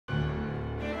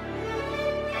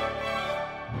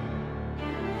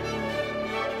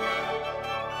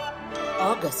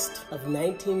August of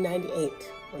 1998,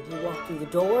 when you walked through the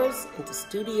doors into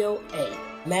Studio A.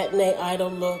 Matinee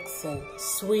idol looks and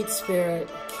sweet spirit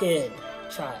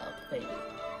child, baby.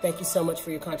 Thank you so much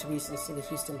for your contributions to the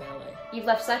Houston Ballet. You've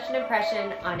left such an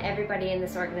impression on everybody in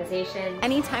this organization.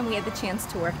 Anytime we had the chance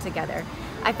to work together,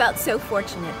 I felt so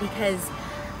fortunate because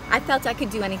I felt I could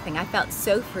do anything. I felt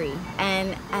so free.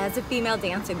 And as a female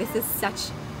dancer, this is such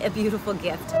a beautiful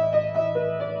gift.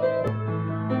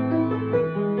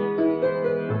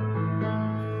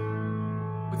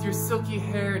 With your silky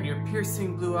hair and your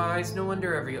piercing blue eyes, no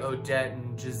wonder every Odette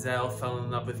and Giselle fell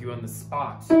in love with you on the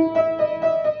spot.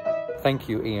 Thank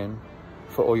you, Ian,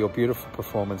 for all your beautiful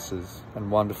performances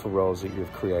and wonderful roles that you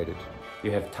have created.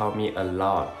 You have taught me a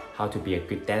lot how to be a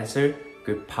good dancer,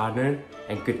 good partner,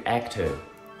 and good actor.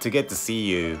 To get to see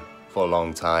you for a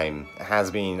long time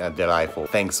has been delightful.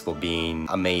 Thanks for being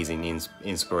amazing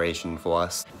inspiration for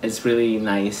us. It's really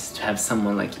nice to have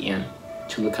someone like Ian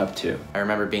to look up to. I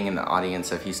remember being in the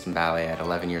audience of Houston Ballet at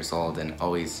 11 years old and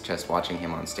always just watching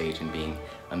him on stage and being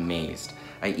amazed.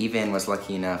 I even was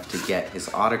lucky enough to get his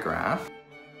autograph.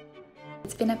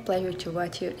 It's been a pleasure to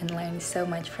watch you and learn so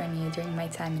much from you during my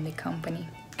time in the company.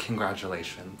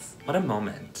 Congratulations. What a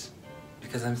moment.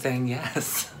 Because I'm saying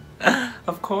yes.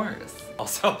 Of course.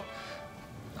 Also,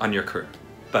 on your career.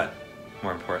 But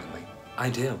more importantly, I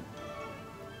do.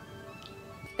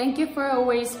 Thank you for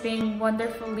always being a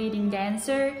wonderful leading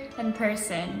dancer and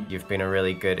person. You've been a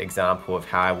really good example of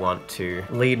how I want to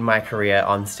lead my career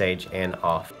on stage and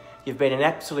off. You've been an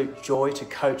absolute joy to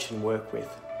coach and work with.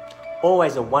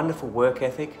 Always a wonderful work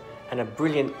ethic and a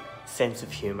brilliant sense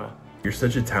of humour. You're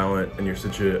such a talent and you're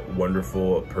such a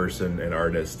wonderful person and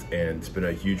artist, and it's been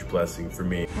a huge blessing for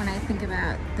me. When I think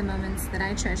about the moments that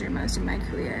I treasure most in my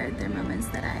career, they're moments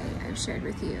that I've shared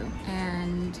with you.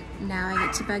 And now I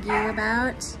get to bug you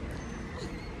about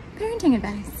parenting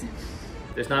advice.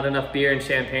 There's not enough beer and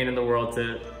champagne in the world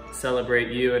to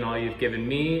celebrate you and all you've given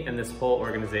me and this whole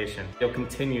organization. You'll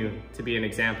continue to be an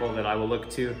example that I will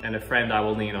look to and a friend I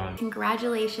will lean on.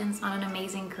 Congratulations on an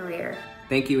amazing career.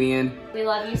 Thank you, Ian. We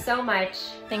love you so much.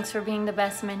 Thanks for being the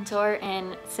best mentor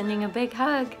and sending a big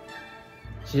hug.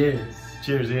 Cheers.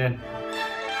 Cheers, Ian.